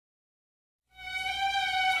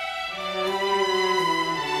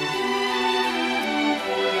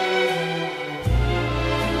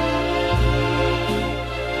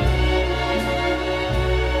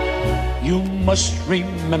must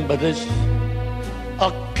remember this. A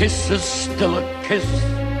kiss is still a kiss.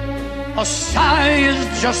 A sigh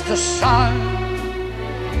is just a sigh.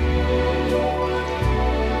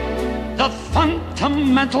 The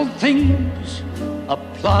fundamental things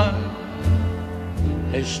apply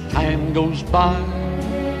as time goes by.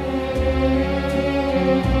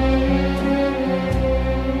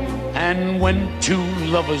 And when two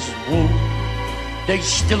lovers woo, they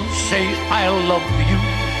still say I love you.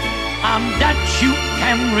 On that you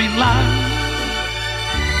can rely.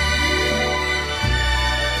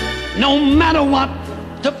 No matter what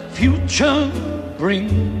the future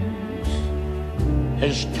brings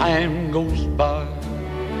as time goes by.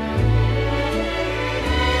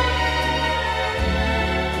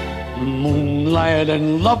 Moonlight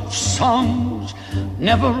and love songs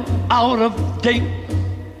never out of date.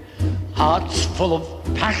 Hearts full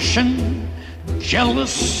of passion,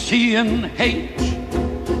 jealousy and hate.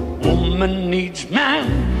 Woman needs man,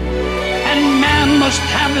 and man must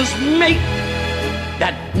have his mate.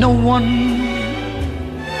 That no one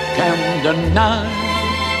can deny.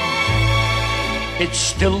 It's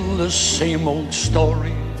still the same old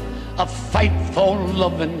story, a fight for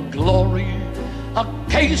love and glory, a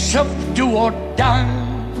case of do or die.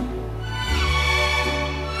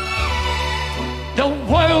 The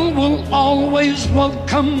world will always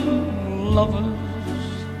welcome lovers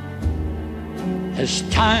as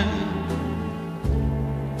time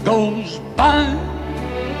goes by.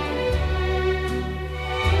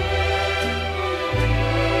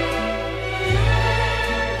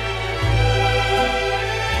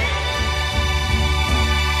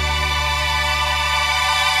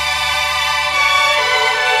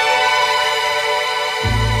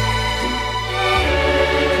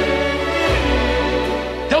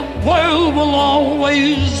 The world will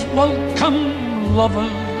always welcome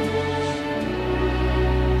lovers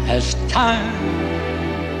as time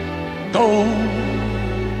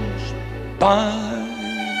goes by.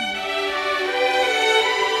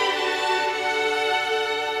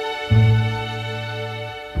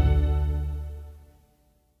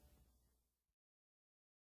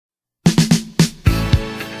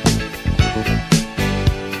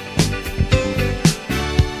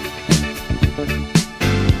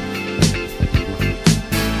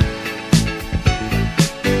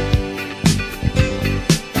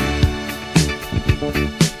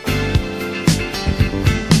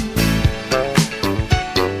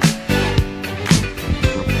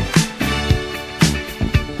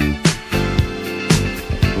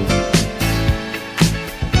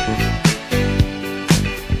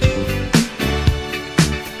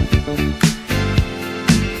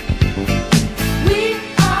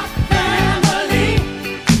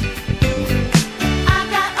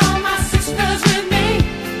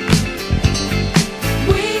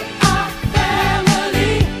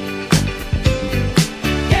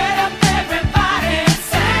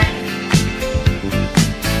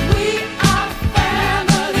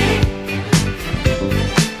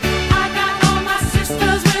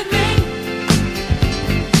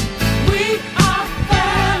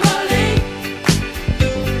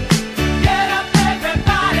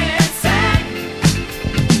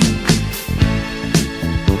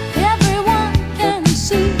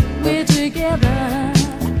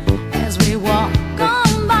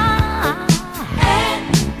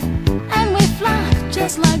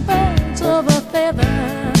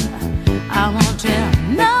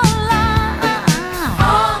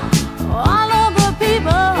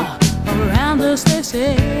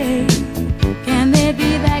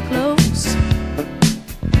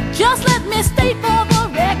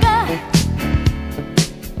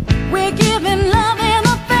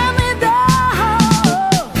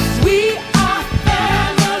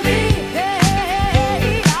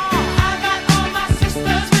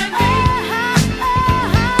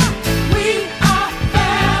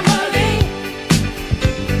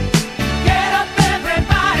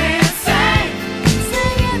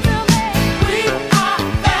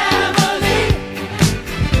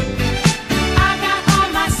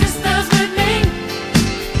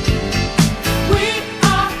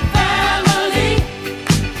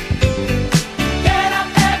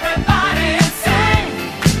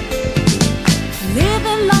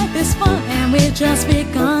 Just be